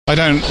I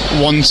don't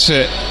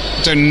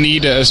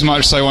need it as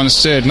much as I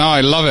once did. Now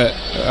I love it,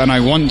 and I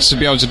want to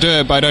be able to do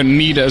it, but I don't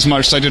need it as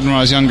much as I did when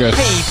I was younger.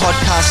 Hey,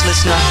 podcast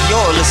listener,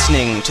 you're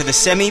listening to the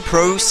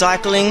Semi-Pro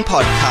Cycling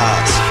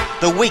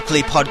Podcast, the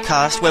weekly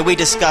podcast where we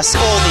discuss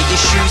all the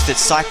issues that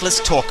cyclists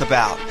talk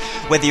about.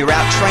 Whether you're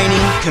out training,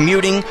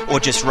 commuting,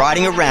 or just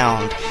riding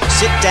around,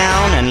 sit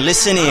down and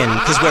listen in,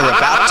 because we're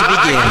about to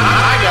begin.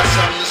 I got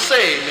something to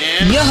say,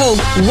 man. Yo-ho!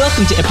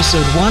 Welcome to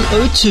episode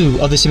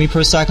 102 of the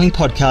Semi-Pro Cycling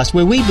Podcast,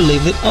 where we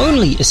believe that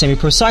only a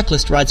semi-pro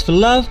cyclist rides for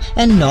love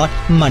and not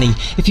money.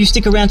 If you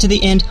stick around to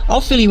the end,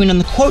 I'll fill you in on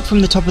the quote from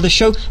the top of the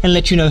show and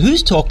let you know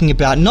who's talking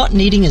about not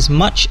needing as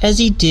much as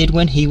he did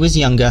when he was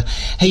younger.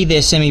 Hey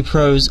there,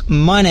 semi-pros.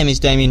 My name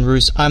is Damien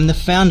Roos. I'm the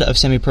founder of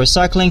Semi-Pro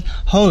Cycling,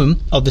 home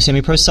of the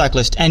Semi-Pro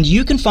Cyclist, and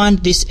you can find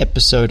this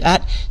episode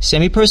at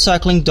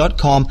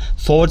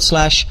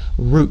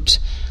semiprocycling.com/route.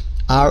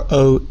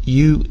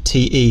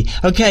 R-O-U-T-E.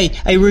 Okay,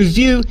 a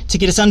review to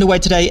get us underway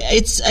today.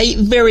 It's a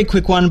very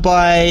quick one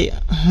by,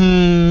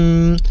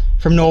 from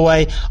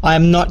Norway. I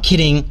am not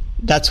kidding.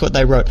 That's what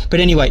they wrote. But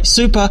anyway,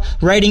 super,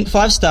 rating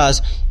 5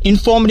 stars,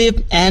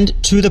 informative and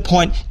to the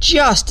point,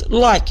 just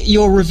like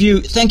your review.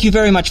 Thank you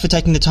very much for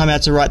taking the time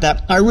out to write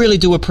that. I really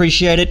do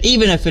appreciate it,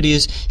 even if it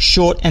is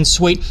short and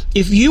sweet.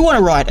 If you want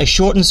to write a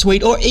short and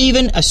sweet or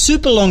even a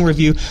super long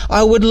review,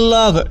 I would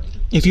love it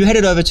if you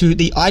headed over to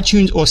the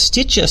iTunes or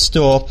Stitcher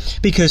store,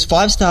 because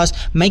 5 stars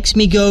makes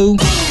me go...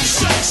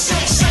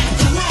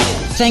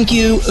 Thank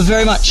you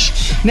very much.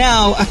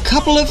 Now, a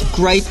couple of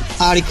great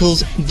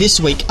articles this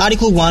week.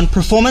 Article 1,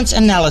 performance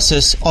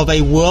analysis of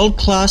a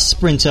world-class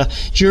sprinter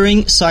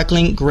during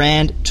cycling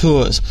grand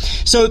tours.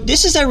 So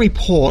this is a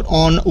report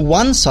on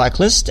one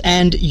cyclist,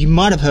 and you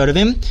might have heard of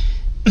him,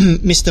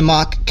 Mr.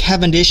 Mark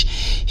Cavendish.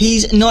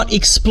 He's not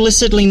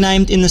explicitly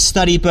named in the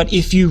study, but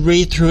if you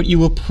read through it, you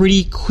will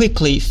pretty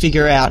quickly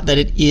figure out that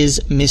it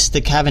is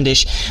Mr.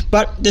 Cavendish.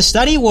 But the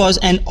study was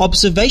an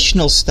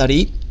observational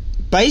study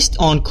based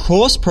on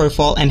course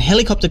profile and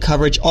helicopter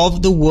coverage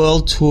of the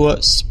World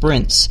Tour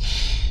sprints.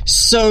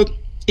 So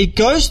it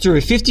goes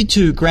through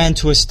 52 Grand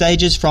Tour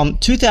stages from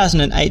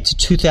 2008 to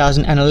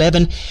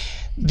 2011.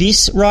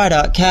 This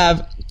rider,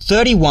 Cav,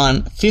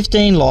 31,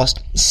 15 lost,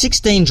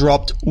 16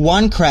 dropped,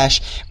 1 crash.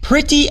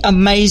 Pretty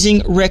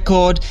amazing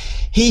record.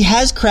 He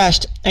has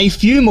crashed a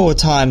few more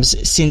times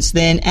since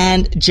then,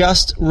 and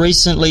just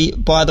recently,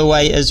 by the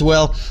way, as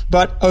well.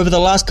 But over the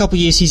last couple of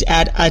years, he's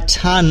had a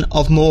ton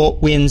of more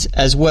wins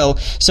as well.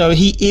 So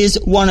he is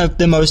one of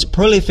the most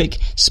prolific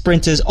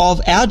sprinters of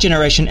our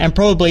generation, and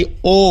probably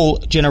all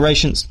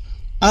generations.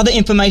 Other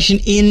information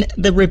in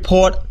the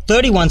report: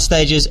 31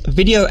 stages,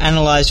 video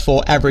analysed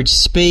for average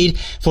speed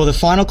for the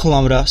final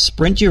kilometre,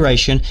 sprint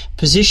duration,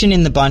 position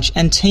in the bunch,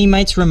 and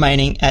teammates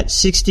remaining at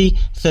 60,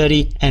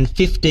 30 and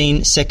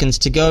 15 seconds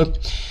to go.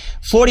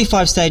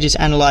 45 stages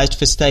analysed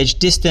for stage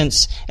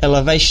distance,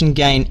 elevation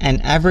gain and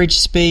average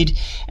speed,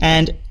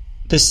 and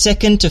the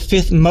second to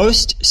fifth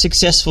most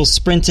successful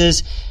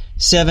sprinters,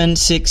 7,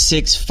 6,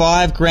 6,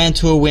 5 Grand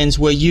Tour wins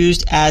were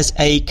used as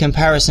a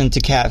comparison to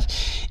Cav.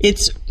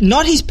 It's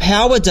not his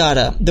power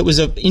data that was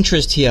of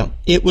interest here.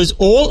 It was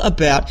all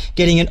about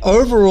getting an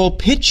overall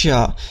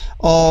picture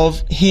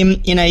of him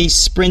in a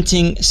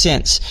sprinting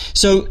sense.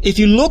 So if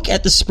you look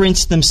at the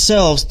sprints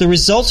themselves, the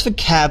results for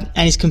Cav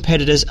and his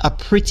competitors are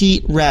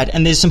pretty rad.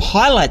 And there's some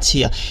highlights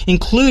here,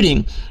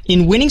 including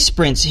in winning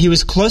sprints, he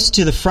was close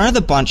to the front of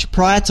the bunch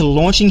prior to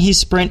launching his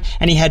sprint,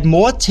 and he had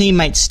more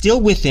teammates still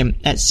with him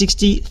at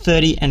 60,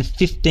 30 and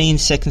 15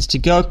 seconds to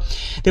go.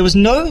 There was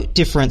no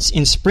difference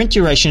in sprint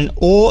duration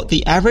or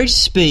the average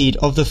speed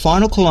of the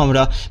final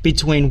kilometre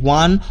between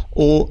won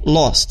or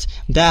lost.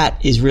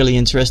 That is really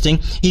interesting.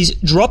 His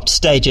dropped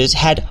stages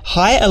had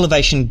higher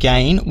elevation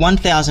gain,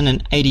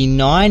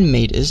 1,089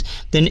 metres,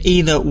 than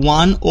either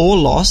won or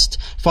lost,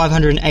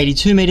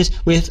 582 metres,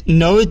 with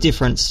no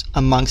difference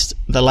amongst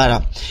the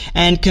latter.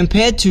 And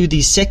compared to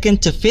the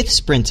second to fifth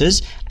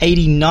sprinters,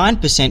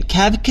 89%,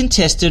 Cav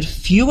contested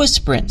fewer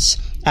sprints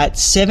at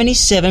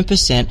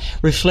 77%,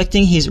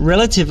 reflecting his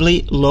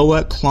relatively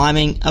lower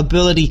climbing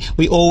ability.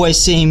 We always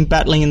see him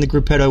battling in the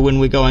gruppetto when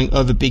we're going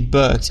over big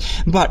bergs.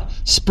 But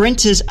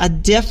sprinters are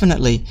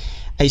definitely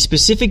a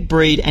specific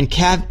breed, and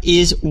Cav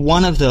is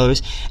one of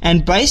those.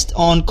 And based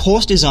on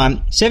course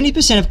design,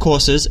 70% of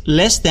courses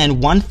less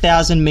than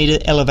 1,000 meter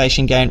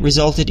elevation gain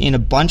resulted in a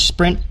bunch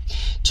sprint,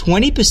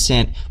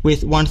 20%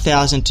 with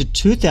 1,000 to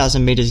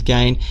 2,000 meters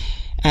gain,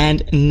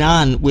 and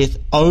none with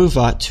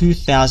over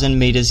 2,000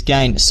 meters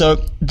gain.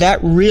 So that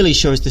really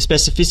shows the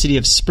specificity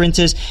of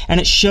sprinters, and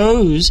it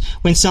shows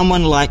when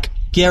someone like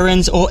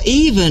Gerrans or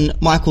even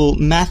Michael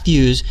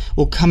Matthews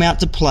will come out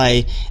to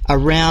play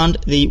around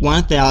the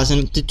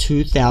 1,000 to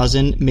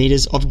 2,000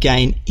 meters of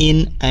gain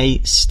in a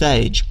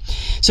stage.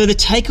 So the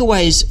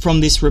takeaways from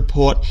this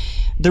report: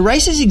 the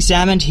races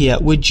examined here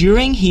were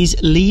during his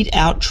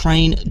lead-out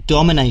train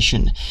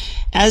domination,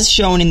 as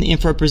shown in the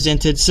info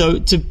presented. So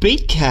to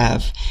beat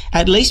Cav,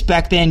 at least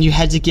back then, you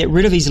had to get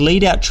rid of his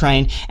lead-out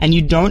train and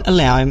you don't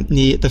allow him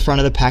near the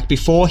front of the pack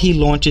before he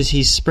launches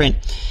his sprint.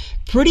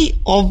 Pretty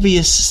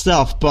obvious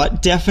stuff,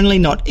 but definitely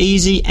not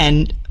easy,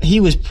 and he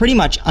was pretty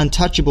much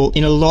untouchable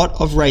in a lot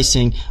of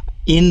racing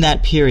in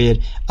that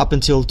period up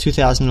until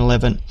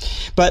 2011.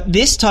 But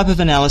this type of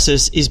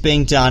analysis is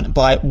being done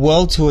by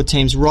World Tour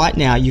teams right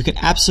now. You can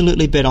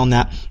absolutely bet on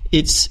that.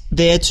 It's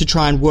there to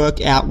try and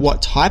work out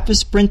what type of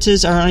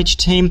sprinters are on each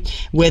team,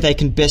 where they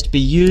can best be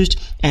used,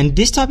 and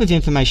this type of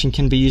information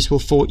can be useful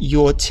for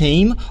your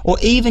team or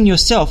even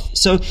yourself.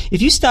 So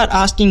if you start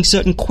asking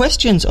certain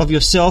questions of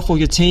yourself or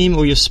your team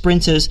or your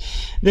sprinters,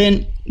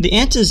 then the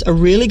answers are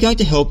really going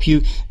to help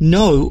you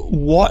know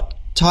what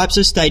types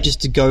of stages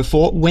to go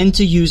for, when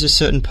to use a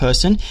certain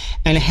person,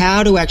 and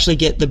how to actually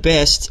get the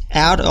best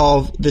out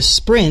of the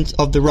sprint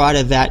of the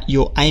rider that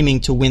you're aiming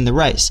to win the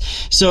race.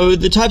 So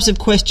the types of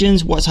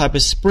questions: what type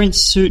of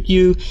sprints suit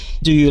you?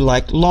 Do you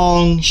like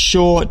long,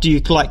 short? Do you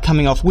like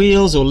coming off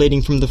wheels or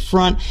leading from the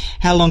front?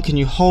 How long can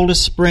you hold a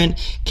sprint?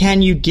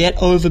 Can you get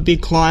over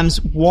big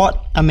climbs?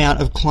 What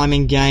amount of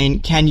climbing gain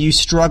can you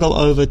struggle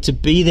over to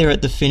be there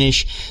at the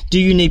finish? Do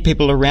you need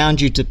people around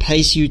you to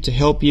pace you, to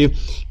help you?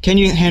 Can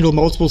you handle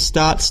multiple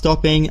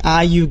stopping?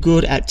 Are you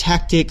good at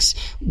tactics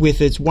with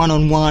its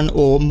one-on-one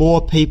or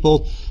more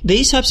people?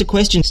 These types of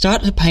questions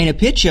start to paint a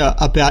picture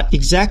about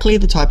exactly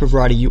the type of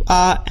rider you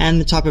are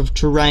and the type of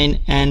terrain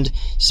and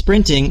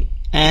sprinting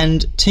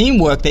and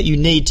teamwork that you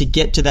need to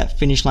get to that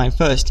finish line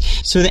first.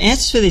 So the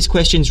answers for these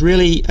questions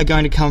really are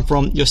going to come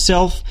from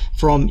yourself,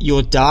 from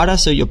your data,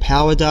 so your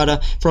power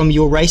data, from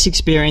your race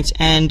experience,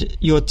 and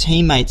your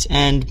teammates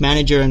and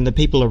manager and the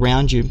people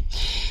around you.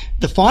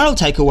 The final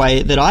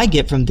takeaway that I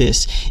get from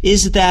this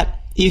is that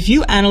if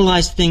you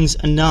analyze things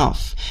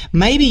enough,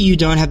 maybe you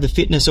don't have the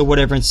fitness or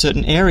whatever in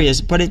certain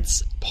areas, but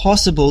it's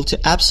possible to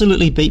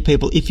absolutely beat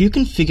people if you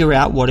can figure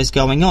out what is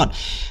going on.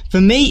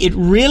 For me, it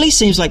really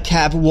seems like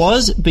Cav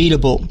was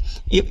beatable.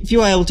 If you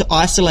were able to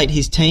isolate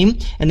his team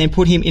and then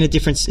put him in a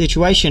different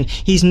situation,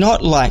 he's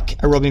not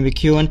like a Robbie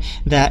McEwen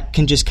that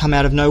can just come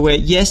out of nowhere.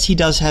 Yes, he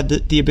does have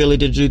the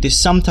ability to do this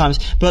sometimes,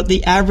 but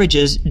the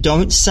averages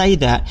don't say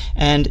that,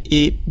 and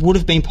it would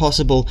have been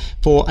possible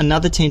for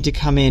another team to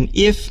come in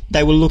if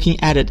they were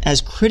looking at it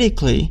as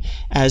critically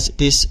as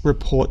this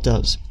report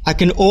does. I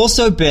can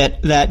also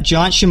bet that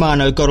Giant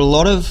Shimano got a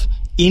lot of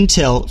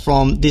intel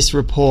from this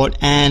report,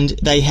 and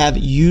they have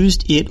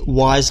used it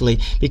wisely,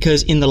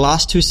 because in the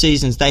last 2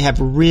 seasons they have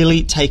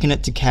really taken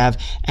it to Cav,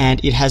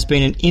 and it has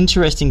been an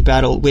interesting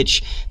battle,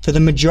 which for the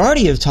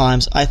majority of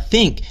times I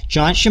think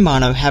Giant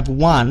Shimano have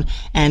won,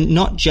 and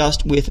not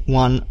just with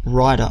one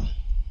rider.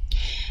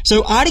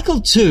 So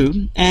Article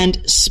 2,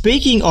 and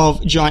speaking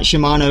of Giant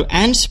Shimano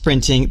and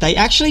sprinting, they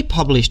actually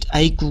published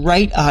a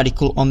great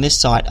article on their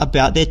site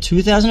about their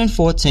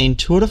 2014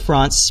 Tour de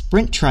France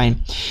sprint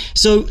train.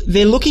 So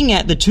they're looking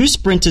at the 2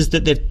 sprinters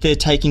that they're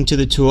taking to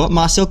the Tour,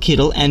 Marcel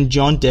Kittel and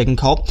John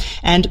Degenkolb,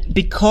 and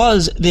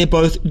because they're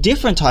both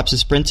different types of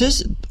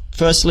sprinters,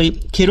 firstly,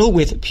 Kittel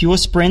with pure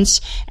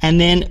sprints, and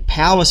then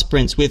power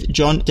sprints with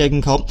John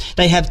Degenkolb.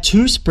 They have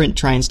 2 sprint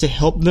trains to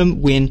help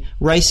them win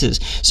races.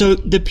 So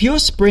the pure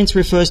sprints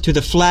refers to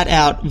the flat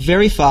out,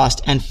 very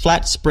fast and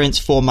flat sprints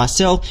for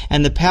Marcel,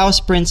 and the power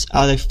sprints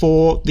are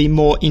for the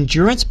more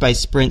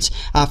endurance-based sprints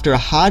after a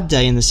hard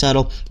day in the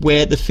saddle,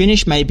 where the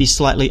finish may be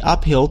slightly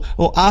uphill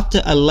or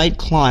after a late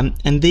climb,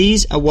 and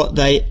these are what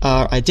they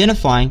are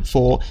identifying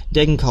for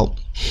Degenkolb.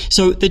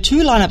 So the 2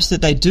 lineups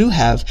that they do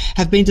have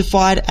been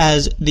defined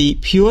as the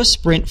pure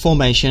sprint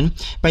formation,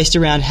 based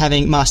around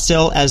having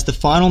Marcel as the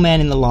final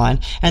man in the line,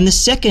 and the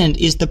second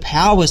is the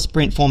power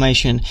sprint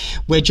formation,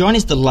 where John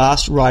is the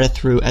last rider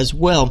through as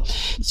well.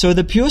 So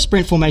the pure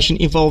sprint formation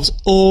involves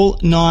all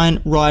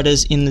 9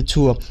 riders in the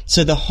Tour.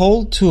 So the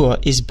whole Tour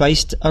is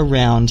based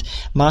around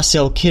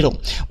Marcel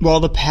Kittel, while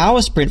the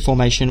power sprint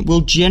formation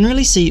will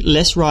generally see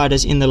less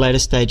riders in the later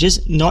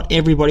stages. Not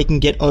everybody can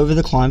get over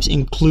the climbs,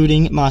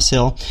 including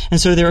Marcel,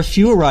 and so there are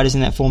fewer riders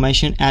in that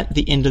formation at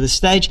the end of the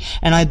stage,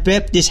 and I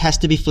bet this has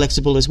to be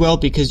flexible as well,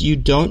 because you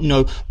don't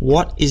know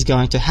what is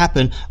going to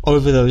happen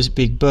over those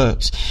big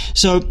bergs.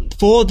 So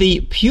for the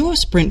pure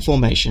sprint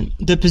formation,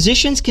 the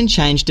positions can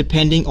change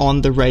depending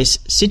on the race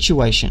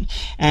situation.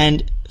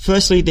 And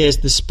firstly, there's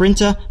the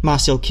sprinter,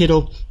 Marcel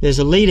Kittel. There's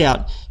a lead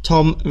out,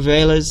 Tom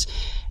Velez.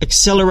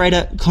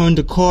 Accelerator, Koen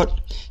de Kort.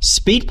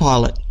 Speed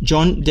pilot,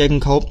 John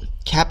Degenkolb.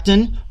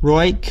 Captain,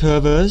 Roy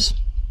Curvers.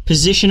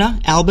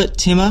 Positioner, Albert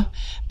Timmer.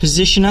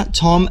 Positioner,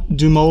 Tom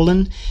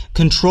Dumoulin.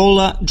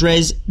 Controller,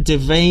 Dres de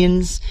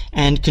Vayens.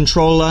 And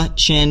controller,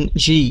 Chen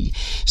Ji.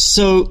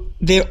 So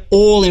they're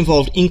all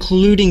involved,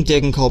 including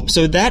Degenkolb.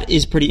 So that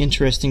is pretty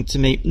interesting to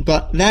me.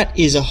 But that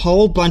is a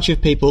whole bunch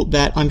of people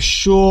that I'm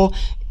sure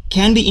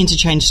can be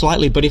interchanged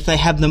slightly, but if they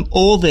have them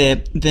all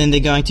there, then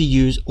they're going to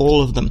use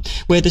all of them.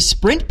 Where the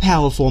sprint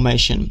power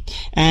formation,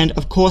 and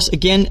of course,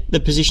 again, the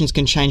positions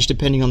can change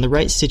depending on the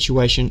race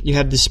situation. You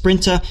have the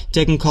sprinter,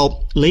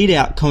 Degenkolb, lead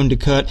out, Koen de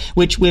Kort,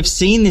 which we've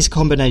seen this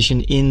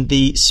combination in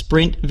the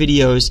sprint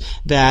videos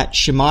that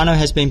Shimano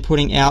has been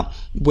putting out,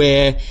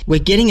 where we're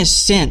getting a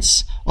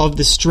sense of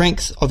the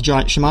strength of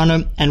Giant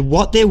Shimano and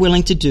what they're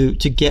willing to do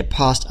to get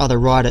past other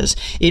riders.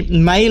 It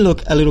may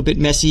look a little bit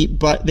messy,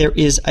 but there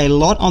is a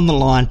lot on the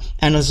line,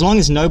 and as long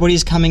as nobody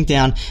is coming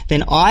down,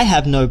 then I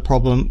have no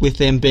problem with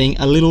them being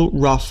a little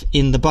rough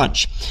in the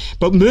bunch.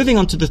 But moving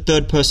on to the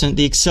third person,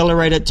 the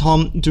accelerator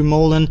Tom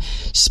Dumoulin,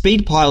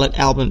 speed pilot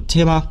Albert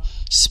Timmer,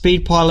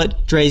 speed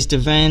pilot Dries de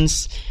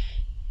Vans,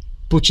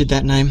 butchered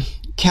that name,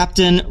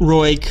 captain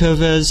Roy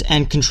Curvers,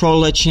 and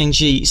controller Cheng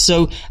Ji.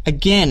 So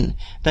again,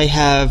 they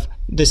have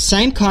the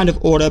same kind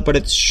of order, but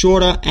it's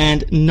shorter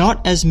and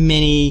not as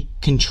many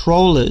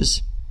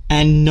controllers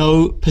and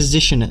no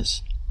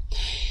positioners.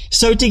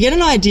 So to get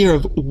an idea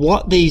of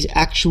what these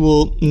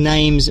actual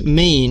names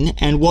mean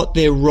and what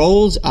their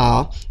roles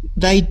are,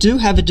 they do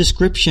have a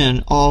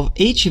description of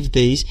each of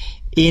these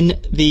in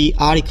the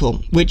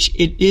article, which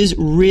it is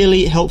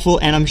really helpful,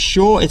 and I'm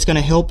sure it's going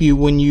to help you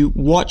when you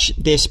watch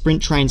their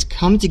sprint trains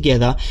come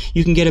together.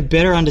 You can get a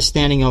better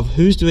understanding of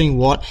who's doing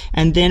what,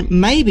 and then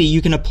maybe you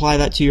can apply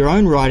that to your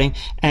own riding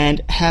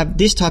and have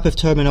this type of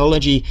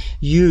terminology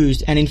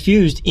used and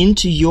infused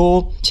into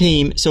your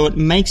team, so it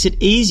makes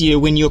it easier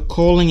when you're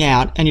calling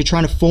out and you're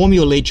trying to form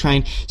your lead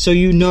train, so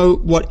you know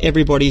what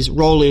everybody's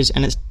role is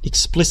and it's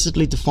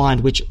explicitly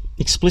defined, which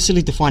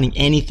explicitly defining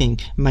anything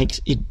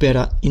makes it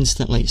better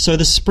instantly. So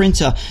the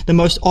sprinter, the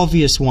most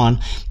obvious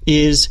one,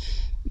 is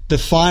the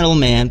final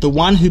man, the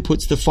one who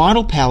puts the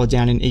final power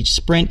down in each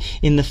sprint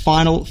in the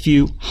final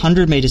few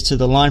 100 meters to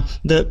the line.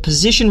 The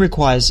position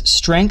requires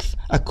strength,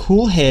 a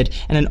cool head,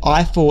 and an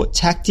eye for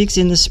tactics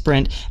in the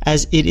sprint,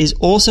 as it is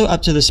also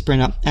up to the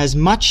sprinter as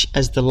much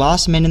as the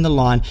last man in the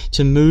line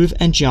to move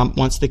and jump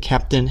once the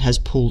captain has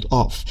pulled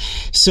off.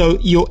 So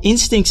your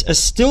instincts are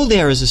still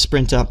there as a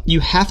sprinter. You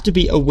have to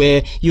be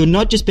aware you're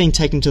not just being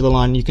taken to the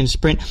line and you can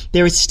sprint.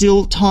 There is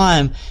still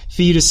time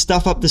for you to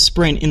stuff up the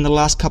sprint in the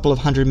last couple of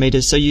 100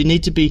 meters, so you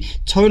need to be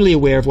totally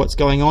aware of what's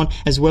going on,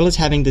 as well as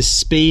having the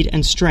speed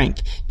and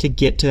strength to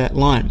get to that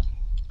line.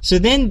 So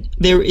then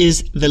there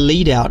is the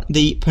lead out.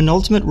 The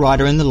penultimate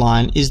rider in the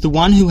line is the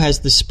one who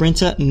has the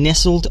sprinter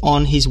nestled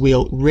on his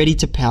wheel, ready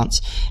to pounce.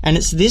 And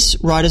it's this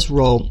rider's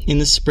role in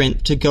the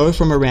sprint to go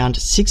from around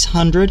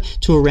 600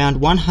 to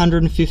around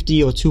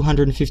 150 or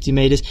 250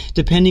 meters,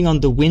 depending on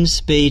the wind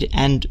speed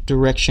and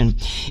direction.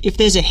 If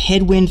there's a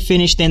headwind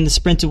finish, then the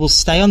sprinter will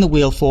stay on the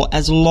wheel for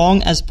as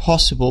long as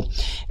possible.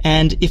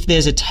 And if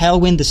there's a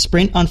tailwind, the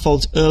sprint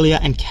unfolds earlier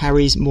and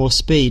carries more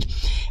speed.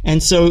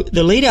 And so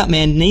the lead out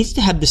man needs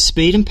to have the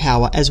speed and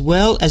power, as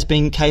well as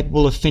being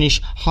capable of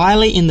finish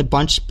highly in the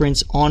bunch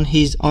sprints on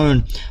his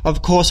own.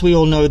 Of course, we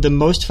all know the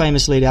most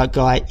famous lead out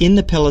guy in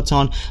the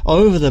peloton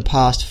over the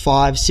past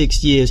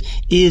 5-6 years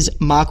is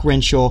Mark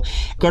Renshaw.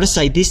 Got to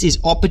say, this is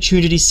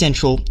opportunity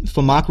central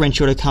for Mark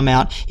Renshaw to come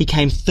out. He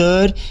came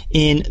third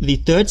in the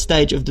third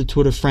stage of the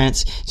Tour de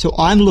France, so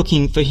I'm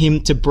looking for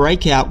him to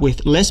break out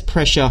with less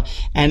pressure,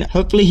 and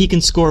hopefully he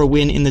can score a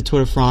win in the Tour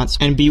de France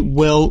and be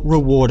well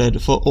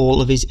rewarded for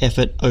all of his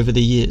effort over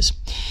the years.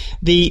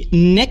 The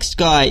next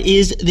guy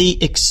is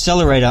the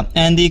accelerator,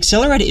 and the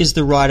accelerator is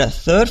the rider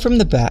third from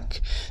the back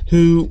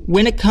who,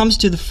 when it comes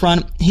to the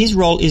front, his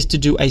role is to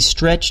do a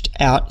stretched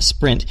out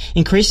sprint,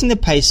 increasing the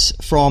pace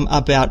from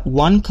about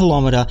 1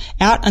 kilometer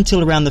out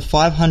until around the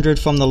 500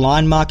 from the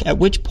line mark, at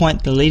which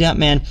point the lead out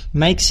man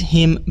makes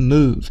him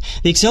move.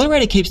 The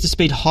accelerator keeps the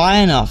speed high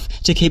enough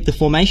to keep the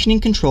formation in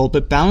control,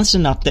 but balanced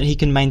enough that he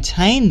can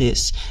maintain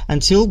this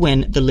until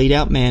when the lead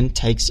out man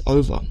takes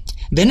over.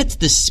 Then it's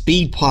the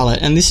speed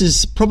pilot, and this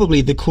is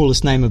probably the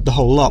coolest name of the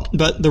whole lot,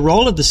 but the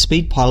role of the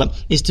speed pilot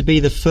is to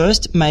be the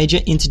first major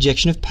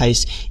interjection of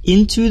pace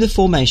into the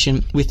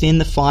formation within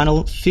the final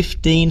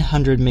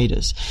 1500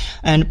 meters.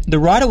 And the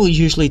rider will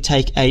usually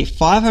take a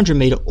 500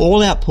 meter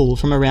all-out pull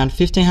from around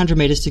 1500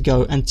 meters to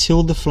go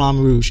until the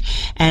Flamme Rouge.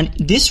 And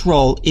this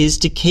role is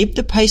to keep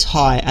the pace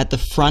high at the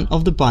front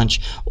of the bunch,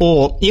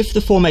 or if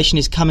the formation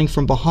is coming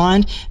from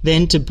behind,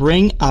 then to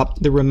bring up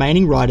the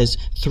remaining riders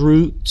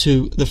through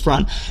to the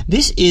front.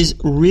 This is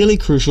really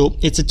crucial.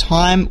 It's a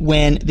time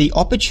when the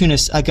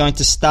opportunists are going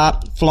to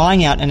start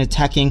flying out and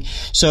attacking.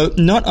 So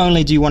not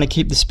only do you want to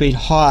keep the speed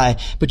high,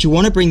 but you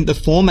want to bring the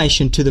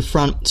formation to the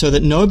front so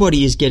that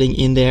nobody is getting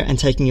in there and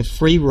taking a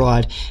free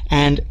ride,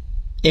 and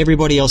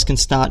everybody else can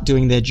start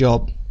doing their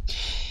job.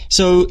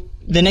 So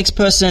the next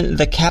person,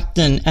 the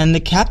captain, and the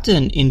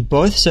captain in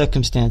both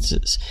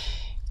circumstances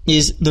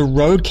is the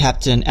road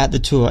captain at the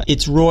Tour.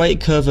 It's Roy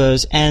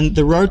Curvers, and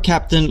the road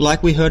captain,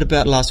 like we heard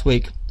about last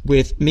week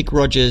with Mick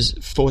Rogers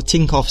for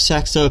Tinkoff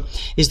Saxo,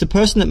 is the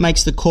person that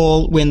makes the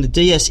call when the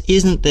DS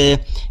isn't there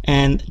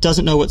and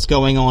doesn't know what's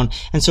going on.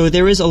 And so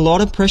there is a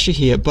lot of pressure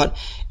here, but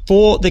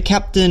for the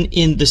captain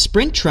in the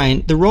sprint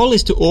train, the role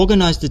is to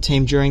organize the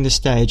team during the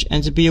stage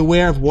and to be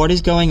aware of what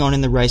is going on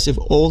in the race at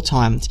all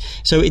times.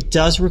 So it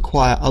does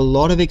require a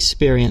lot of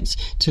experience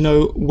to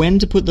know when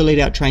to put the lead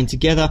out train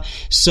together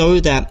so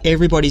that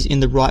everybody's in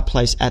the right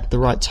place at the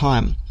right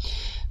time.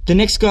 The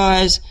next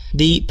guys,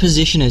 the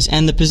positioners.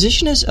 And the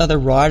positioners are the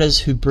riders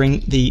who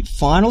bring the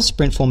final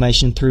sprint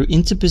formation through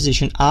into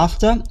position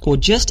after or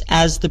just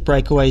as the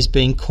breakaway is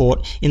being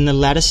caught in the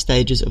latter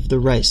stages of the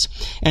race.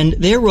 And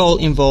their role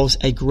involves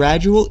a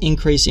gradual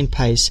increase in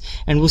pace,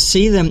 and we'll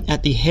see them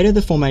at the head of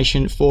the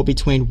formation for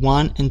between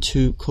 1 and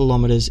 2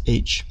 kilometers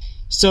each.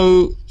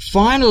 So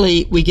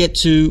finally, we get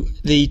to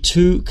the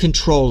 2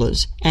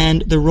 controllers,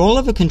 and the role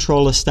of a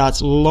controller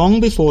starts long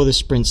before the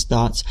sprint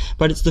starts,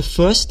 but it's the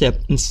first step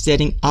in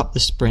setting up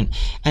the sprint,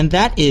 and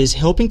that is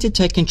helping to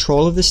take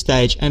control of the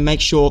stage and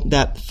make sure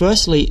that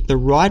firstly, the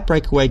right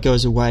breakaway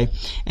goes away,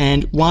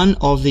 and one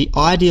of the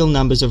ideal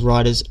numbers of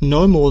riders,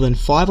 no more than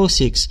 5 or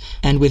 6,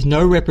 and with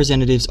no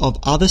representatives of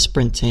other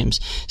sprint teams,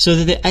 so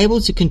that they're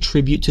able to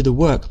contribute to the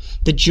work.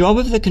 The job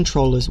of the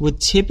controllers would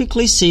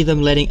typically see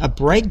them letting a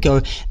break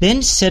go,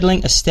 then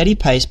settling a steady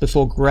pace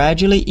before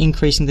gradually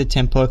increasing the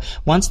tempo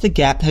once the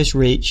gap has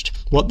reached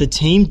what the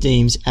team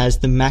deems as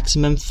the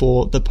maximum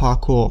for the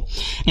parcours.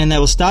 And they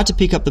will start to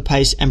pick up the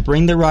pace and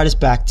bring the riders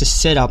back to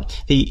set up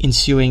the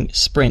ensuing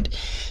sprint.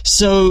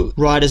 So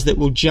riders that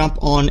will jump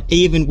on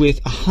even with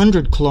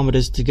 100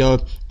 kilometers to go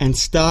and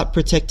start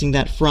protecting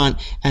that front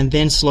and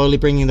then slowly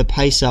bringing the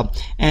pace up.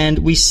 And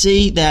we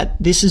see that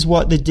this is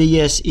what the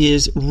DS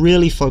is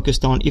really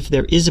focused on if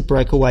there is a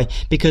breakaway,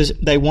 because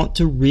they want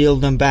to reel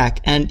them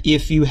back. And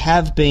if you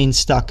have been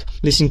stuck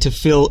listening to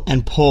Phil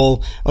and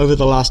Paul over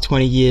the last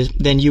 20 years,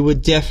 then you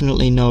would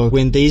definitely know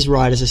when these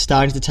riders are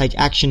starting to take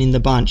action in the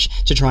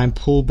bunch to try and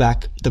pull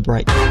back the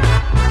brake.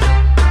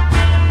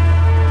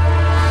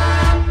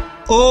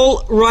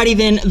 Alrighty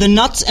then, the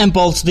nuts and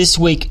bolts this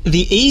week,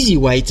 the easy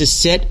way to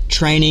set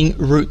training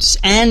routes.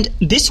 And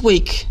this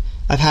week,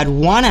 I've had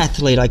one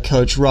athlete I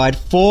coach ride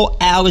 4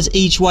 hours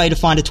each way to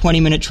find a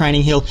 20-minute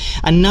training hill.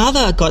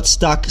 Another got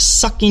stuck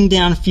sucking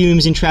down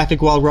fumes in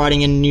traffic while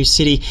riding in a new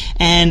city.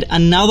 And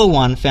another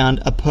one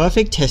found a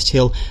perfect test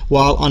hill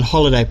while on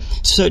holiday.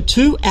 So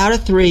 2 out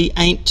of 3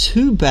 ain't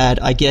too bad,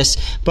 I guess.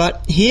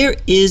 But here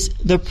is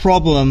the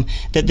problem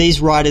that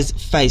these riders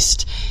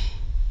faced.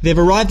 They've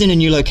arrived in a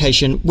new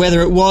location, whether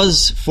it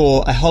was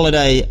for a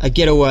holiday, a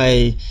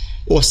getaway,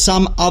 or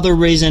some other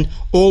reason,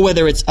 or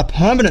whether it's a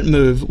permanent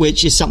move,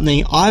 which is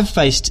something I've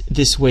faced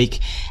this week,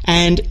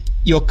 and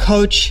your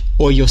coach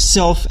or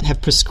yourself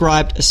have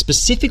prescribed a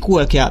specific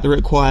workout that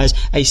requires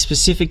a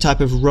specific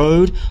type of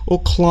road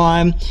or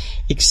climb,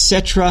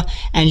 etc.,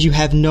 and you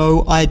have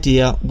no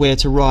idea where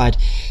to ride.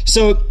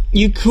 So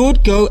you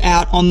could go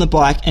out on the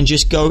bike and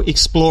just go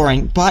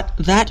exploring, but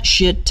that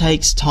shit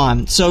takes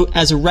time. So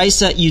as a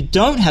racer, you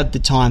don't have the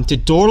time to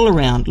dawdle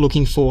around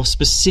looking for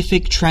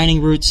specific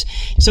training routes.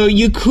 So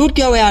you could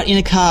go out in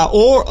a car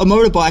or a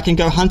motorbike and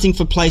go hunting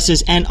for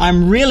places, and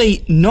I'm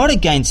really not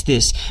against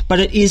this, but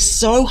it is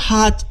so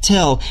hard to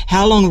tell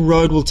how long a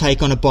road will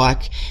take on a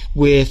bike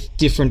with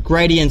different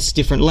gradients,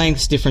 different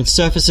lengths, different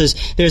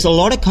surfaces. There's a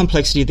lot of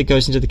complexity that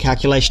goes into the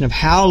calculation of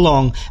how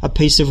long a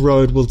piece of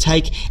road will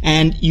take,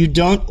 and you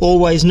don't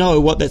always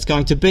know what that's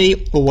going to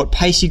be or what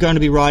pace you're going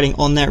to be riding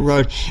on that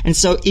road. And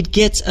so it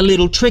gets a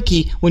little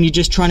tricky when you're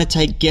just trying to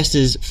take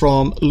guesses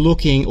from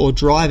looking or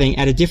driving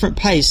at a different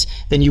pace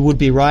than you would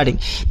be riding.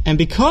 And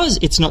because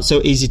it's not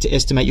so easy to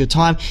estimate your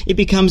time, it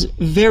becomes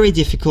very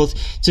difficult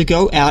to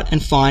go out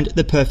and find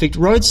the perfect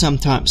road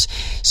sometimes.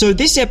 So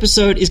this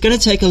episode is going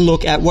to take a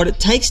look at what it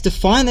takes to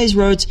find these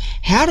roads,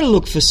 how to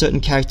look for certain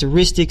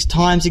characteristics,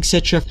 times,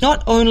 etc.,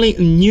 not only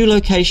in new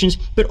locations,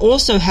 but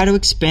also how to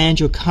expand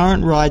your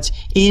current rides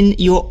in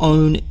your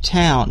own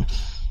town.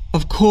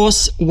 Of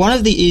course, one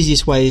of the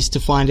easiest ways to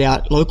find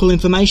out local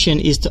information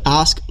is to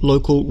ask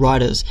local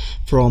riders.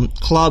 From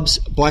clubs,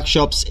 bike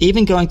shops,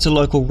 even going to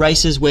local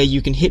races where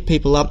you can hit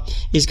people up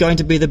is going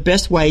to be the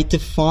best way to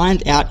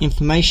find out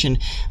information.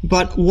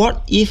 But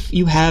what if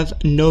you have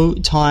no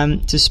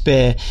time to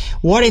spare?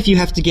 What if you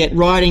have to get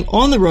riding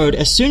on the road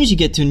as soon as you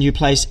get to a new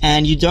place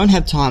and you don't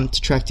have time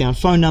to track down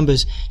phone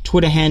numbers,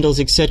 Twitter handles,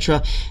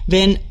 etc.?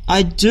 Then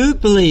I do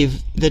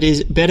believe that it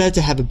is better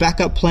to have a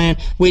backup plan,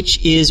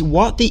 which is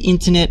what the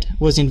internet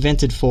was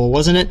invented for,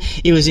 wasn't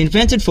it? It was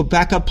invented for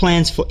backup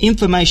plans, for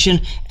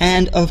information,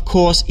 and of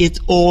course it's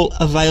all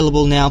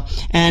available now.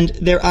 And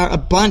there are a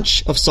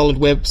bunch of solid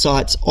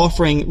websites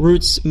offering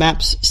routes,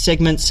 maps,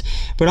 segments,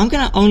 but I'm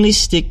going to only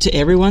stick to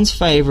everyone's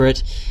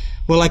favorite.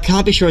 Well, I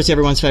can't be sure it's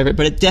everyone's favorite,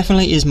 but it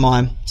definitely is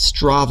mine,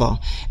 Strava.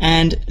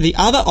 And the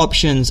other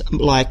options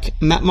like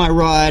Map My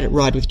Ride,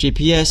 Ride with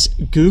GPS,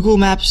 Google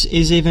Maps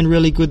is even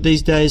really good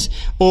these days,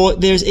 or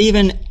there's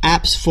even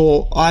apps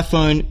for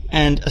iPhone,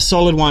 and a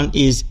solid one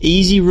is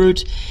Easy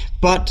Route,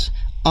 but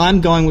I'm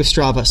going with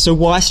Strava. So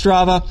why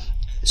Strava?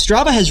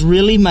 Strava has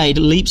really made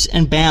leaps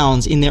and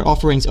bounds in their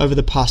offerings over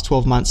the past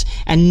 12 months,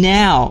 and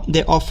now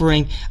they're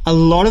offering a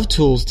lot of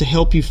tools to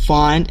help you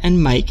find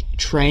and make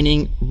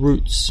training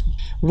routes.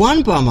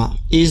 One bummer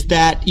is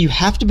that you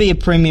have to be a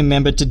premium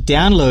member to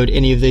download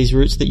any of these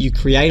routes that you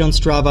create on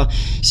Strava.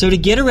 So to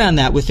get around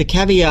that, with the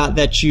caveat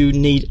that you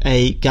need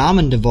a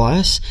Garmin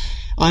device,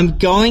 I'm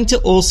going to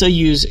also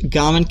use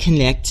Garmin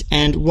Connect,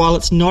 and while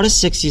it's not as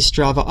sexy as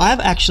Strava, I've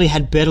actually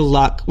had better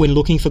luck when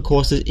looking for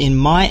courses in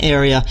my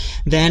area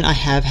than I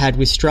have had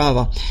with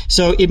Strava.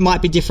 So it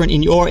might be different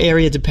in your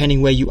area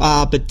depending where you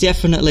are, but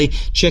definitely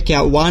check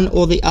out one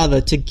or the other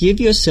to give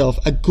yourself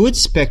a good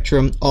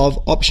spectrum of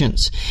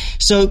options.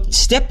 So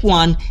step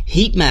 1,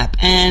 heat map,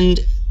 and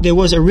there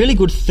was a really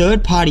good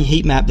third-party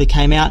heat map that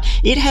came out.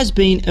 It has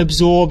been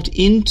absorbed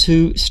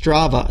into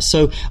Strava.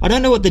 So I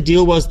don't know what the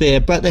deal was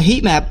there, but the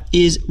heat map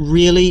is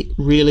really,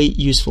 really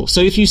useful.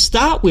 So if you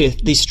start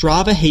with the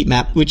Strava heat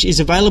map, which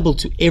is available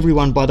to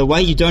everyone, by the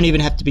way, you don't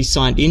even have to be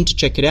signed in to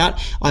check it out.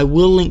 I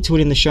will link to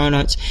it in the show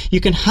notes.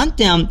 You can hunt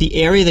down the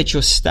area that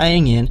you're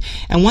staying in,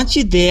 and once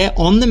you're there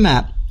on the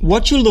map,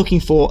 what you're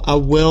looking for are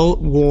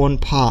well-worn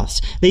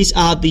paths. These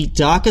are the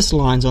darkest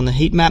lines on the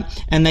heat map,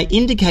 and they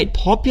indicate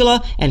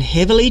popular and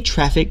heavily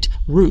trafficked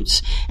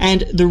routes.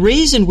 And the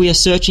reason we are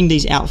searching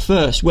these out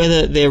first,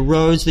 whether they're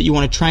roads that you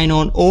want to train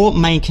on or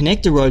main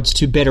connector roads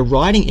to better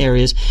riding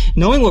areas,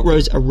 knowing what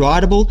roads are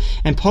rideable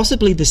and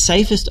possibly the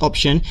safest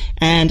option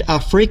and are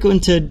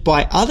frequented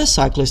by other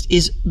cyclists,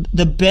 is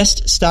the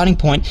best starting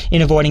point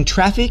in avoiding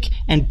traffic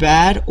and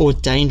bad or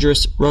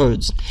dangerous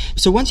roads.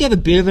 So once you have a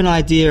bit of an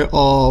idea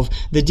of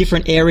the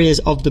different areas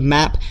of the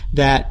map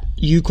that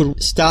you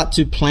could start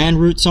to plan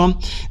routes on,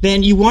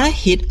 then you want to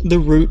hit the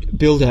route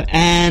builder.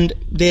 And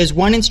there's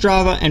one in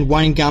Strava and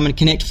one in Garmin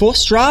Connect. For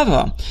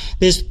Strava,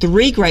 there's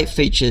 3 great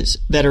features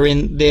that are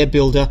in their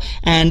builder.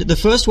 And the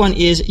first one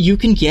is you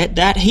can get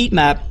that heat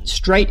map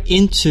straight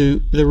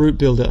into the route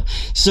builder.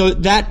 So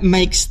that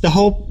makes the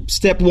whole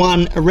step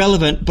 1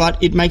 irrelevant,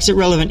 but it makes it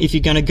relevant if you're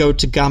going to go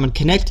to Garmin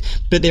Connect.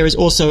 But there is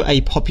also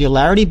a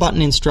popularity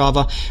button in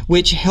Strava,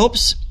 which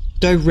helps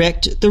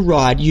direct the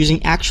ride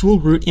using actual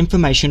route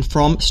information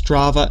from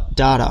Strava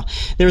data.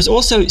 There is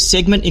also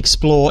Segment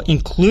Explore,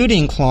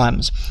 including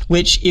climbs,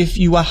 which if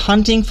you are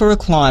hunting for a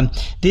climb,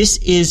 this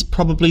is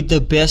probably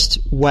the best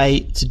way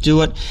to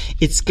do it.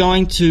 It's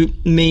going to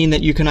mean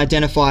that you can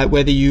identify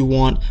whether you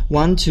want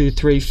 1, 2,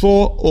 3,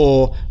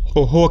 4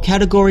 or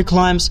category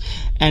climbs,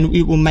 and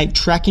it will make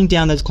tracking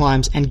down those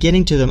climbs and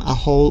getting to them a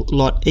whole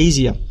lot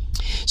easier.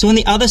 So on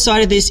the other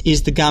side of this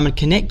is the Garmin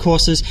Connect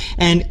courses,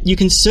 and you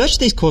can search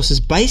these courses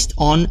based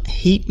on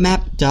heat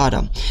map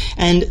data.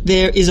 And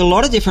there is a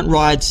lot of different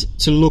rides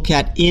to look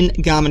at in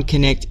Garmin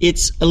Connect.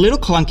 It's a little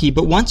clunky,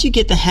 but once you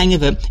get the hang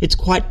of it, it's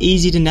quite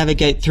easy to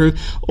navigate through.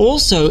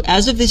 Also,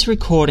 as of this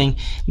recording,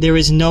 there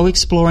is no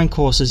exploring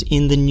courses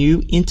in the new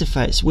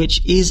interface,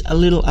 which is a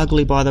little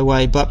ugly, by the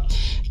way, but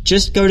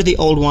just go to the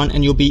old one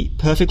and you'll be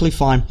perfectly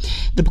fine.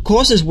 The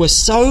courses were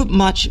so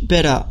much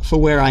better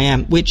for where I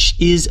am, which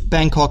is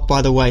Bangkok,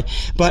 by the way.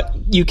 But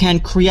you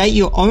can create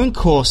your own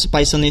course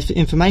based on the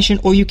information,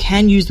 or you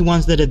can use the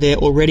ones that are there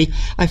already.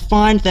 I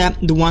find that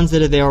the ones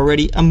that are there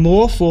already are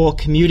more for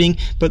commuting,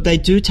 but they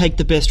do take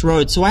the best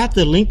roads. So I have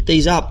to link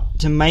these up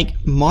to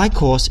make my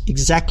course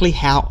exactly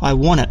how I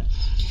want it.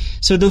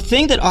 So the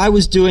thing that I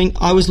was doing,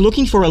 I was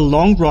looking for a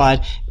long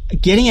ride,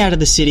 getting out of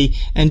the city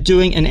and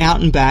doing an out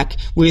and back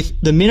with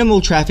the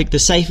minimal traffic, the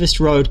safest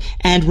road,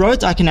 and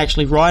roads I can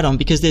actually ride on,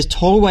 because there's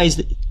tollways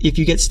that if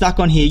you get stuck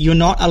on here, you're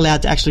not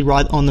allowed to actually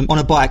ride on them on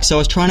a bike. So I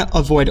was trying to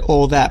avoid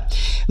all that.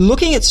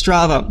 Looking at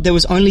Strava, there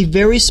was only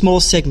very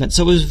small segments,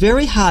 so it was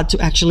very hard to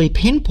actually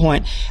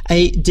pinpoint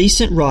a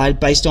decent ride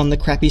based on the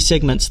crappy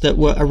segments that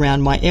were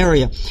around my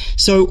area.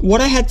 So what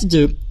I had to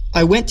do,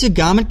 I went to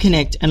Garmin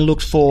Connect and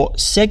looked for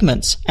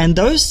segments, and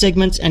those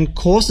segments and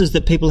courses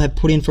that people have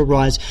put in for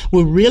rides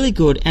were really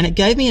good, and it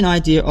gave me an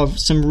idea of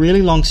some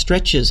really long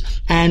stretches.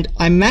 And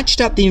I matched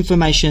up the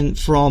information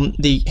from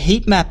the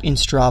heat map in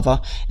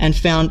Strava and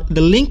found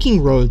the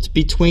linking roads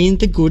between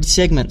the good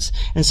segments.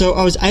 And so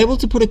I was able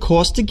to put a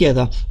course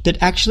together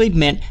that actually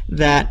meant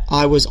that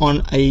I was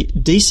on a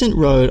decent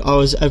road. I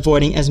was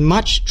avoiding as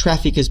much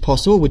traffic as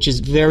possible, which is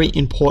very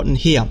important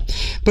here.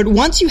 But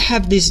once you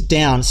have this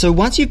down, so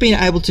once you've been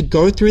able to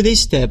go through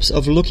these steps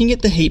of looking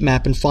at the heat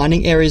map and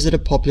finding areas that are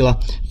popular,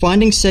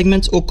 finding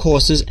segments or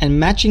courses and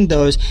matching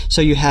those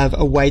so you have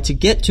a way to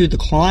get to the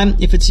climb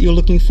if it's you're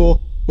looking for,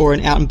 or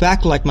an out and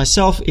back like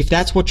myself if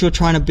that's what you're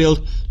trying to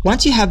build.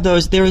 Once you have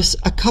those, there is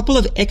a couple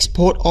of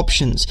export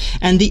options,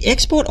 and the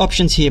export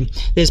options here,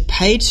 there's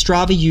paid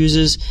Strava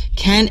users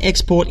can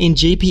export in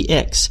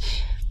GPX.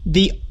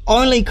 The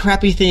only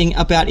crappy thing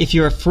about if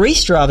you're a free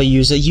Strava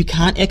user, you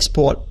can't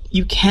export.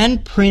 You can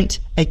print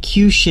a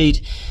cue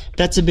sheet.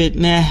 That's a bit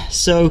meh.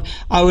 So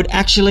I would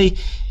actually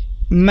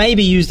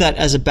maybe use that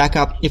as a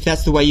backup if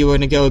that's the way you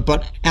want to go.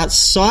 But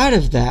outside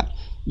of that,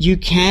 you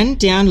can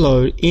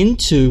download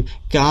into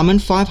Garmin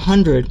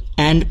 500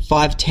 and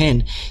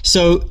 510.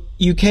 So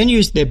you can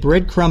use their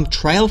breadcrumb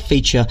trail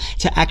feature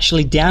to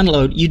actually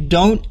download. You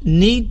don't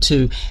need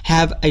to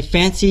have a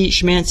fancy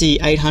schmancy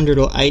 800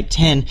 or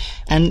 810,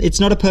 and it's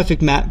not a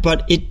perfect map,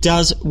 but it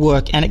does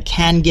work and it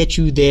can get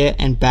you there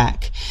and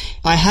back.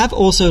 I have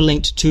also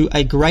linked to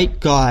a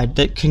great guide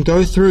that can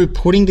go through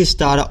putting this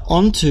data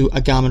onto a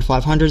Garmin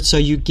 500 so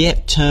you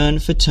get turn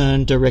for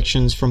turn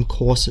directions from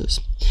courses.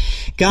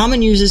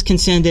 Garmin users can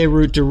send their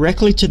route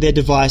directly to their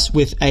device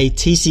with a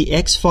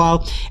TCX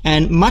file,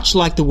 and much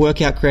like the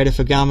workout creator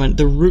for Garmin,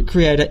 the route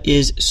creator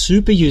is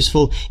super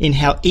useful in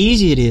how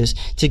easy it is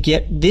to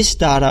get this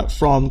data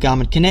from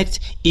Garmin Connect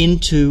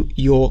into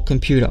your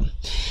computer.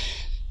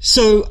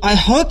 So I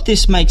hope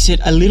this makes it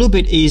a little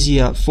bit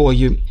easier for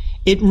you.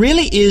 It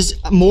really is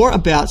more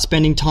about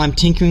spending time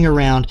tinkering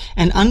around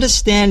and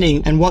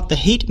understanding and what the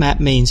heat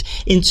map means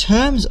in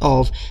terms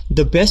of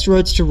the best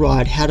roads to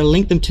ride, how to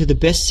link them to the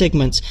best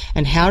segments,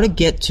 and how to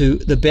get to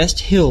the best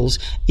hills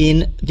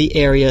in the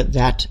area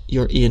that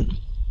you're in.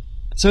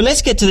 So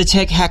let's get to the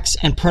tech hacks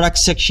and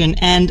products section,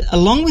 and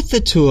along with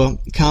the tour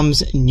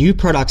comes new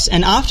products.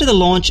 And after the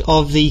launch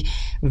of the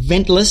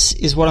Ventless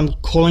is what I'm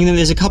calling them,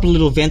 there's a couple of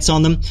little vents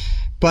on them,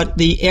 but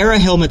the Aero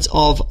helmets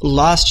of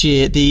last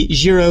year, the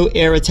Giro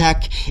Air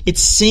Attack, it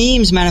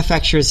seems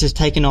manufacturers have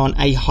taken on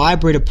a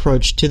hybrid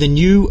approach to the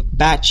new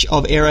batch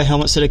of Aero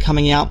helmets that are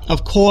coming out.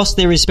 Of course,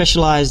 there is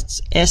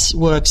Specialized's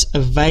S-Works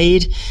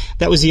Evade.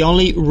 That was the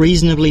only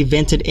reasonably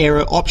vented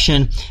Aero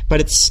option,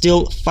 but it's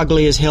still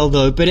fugly as hell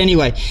though. But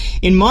anyway,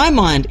 in my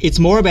mind, it's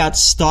more about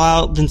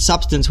style than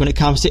substance when it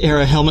comes to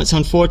Aero helmets,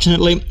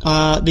 unfortunately.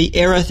 The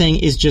Aero thing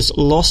is just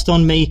lost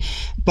on me,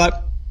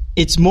 but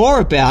it's more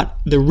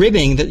about the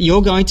ribbing that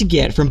you're going to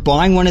get from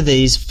buying one of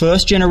these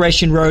first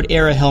generation Rode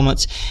Aero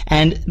helmets,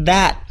 and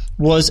that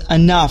was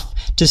enough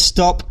to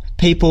stop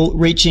people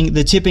reaching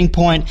the tipping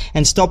point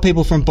and stop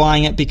people from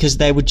buying it because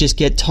they would just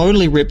get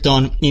totally ripped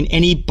on in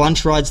any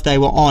bunch rides they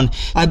were on.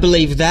 I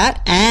believe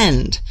that,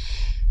 and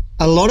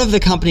a lot of the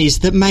companies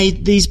that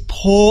made these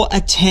poor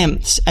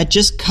attempts at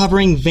just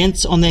covering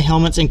vents on their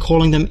helmets and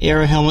calling them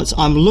Aero helmets.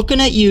 I'm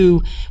looking at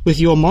you with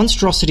your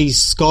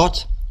monstrosities,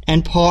 Scott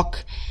and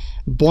POC,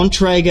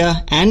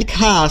 Bontrager and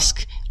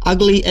Kask,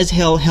 ugly as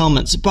hell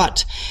helmets.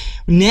 But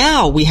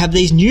now we have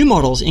these new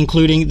models,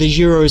 including the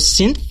Giro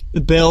Synth,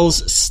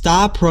 Bell's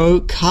Star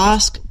Pro,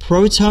 Kask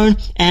Protone,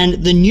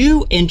 and the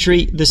new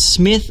entry, the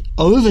Smith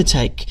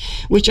Overtake,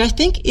 which I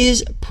think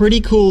is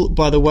pretty cool,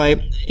 by the way.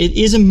 It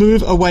is a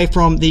move away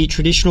from the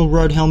traditional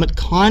Rode helmet,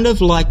 kind of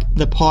like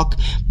the POC,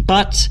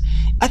 but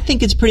I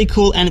think it's pretty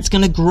cool, and it's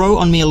going to grow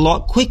on me a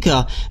lot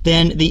quicker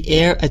than the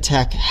Air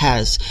Attack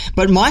has.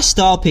 But my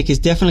style pick is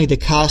definitely the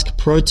Kask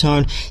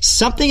Protone.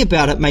 Something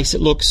about it makes it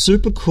look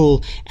super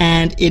cool,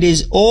 and it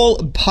is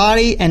all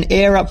party and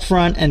air up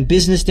front and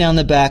business down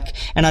the back,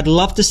 and I'd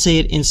love to see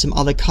it in some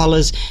other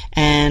colors,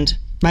 and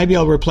maybe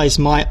I'll replace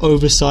my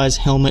oversized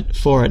helmet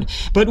for it.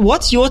 But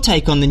what's your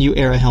take on the new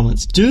Aero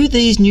helmets? Do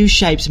these new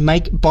shapes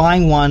make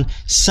buying one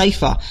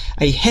safer,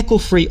 a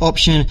heckle-free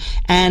option,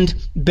 and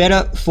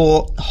better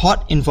for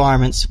hot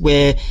environments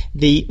where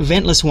the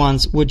ventless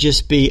ones would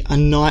just be a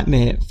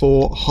nightmare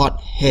for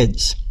hot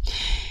heads?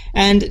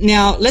 And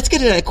now let's get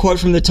to a quote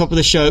from the top of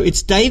the show.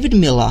 It's David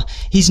Miller.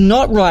 He's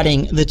not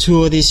riding the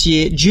tour this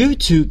year due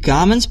to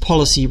Garmin's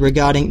policy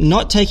regarding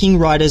not taking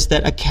riders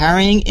that are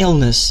carrying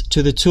illness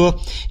to the tour.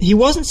 He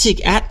wasn't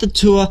sick at the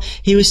tour.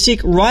 He was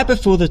sick right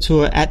before the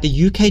tour at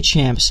the UK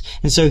Champs,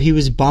 and so he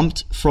was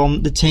bumped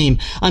from the team.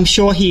 I'm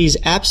sure he is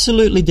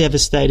absolutely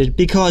devastated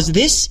because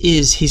this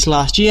is his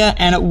last year,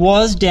 and it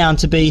was down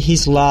to be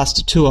his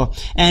last tour.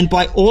 And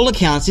by all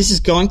accounts, this is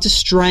going to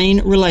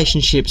strain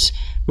relationships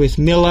with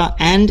Miller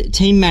and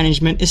team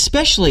management,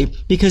 especially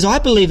because I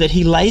believe that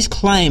he lays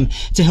claim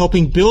to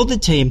helping build the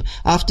team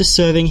after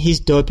serving his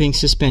doping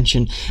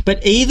suspension.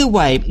 But either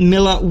way,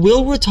 Miller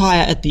will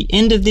retire at the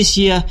end of this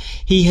year.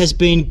 He has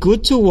been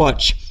good to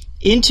watch.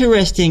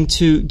 Interesting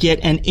to get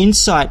an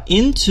insight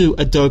into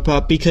a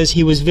doper because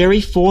he was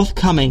very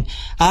forthcoming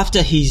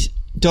after his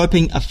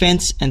doping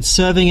offense and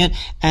serving it,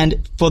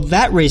 and for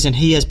that reason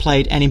he has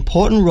played an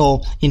important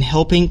role in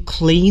helping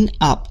clean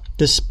up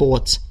the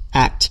sports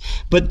act.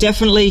 But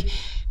definitely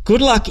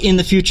good luck in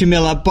the future,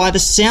 Miller. By the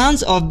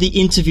sounds of the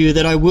interview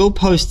that I will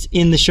post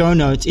in the show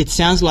notes, it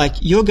sounds like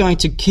you're going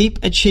to keep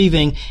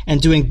achieving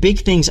and doing big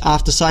things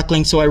after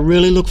cycling, so I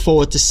really look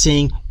forward to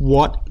seeing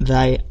what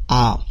they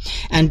are.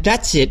 And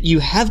that's it. You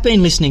have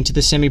been listening to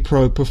the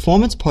Semi-Pro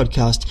Performance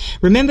Podcast.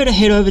 Remember to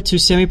head over to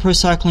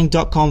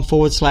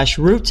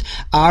semiprocycling.com/route,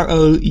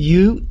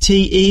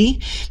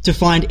 ROUTE, to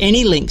find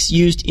any links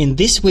used in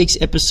this week's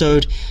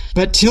episode.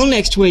 But till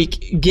next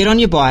week, get on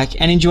your bike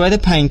and enjoy the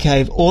pain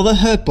cave or the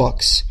hurt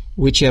box,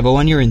 whichever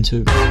one you're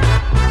into.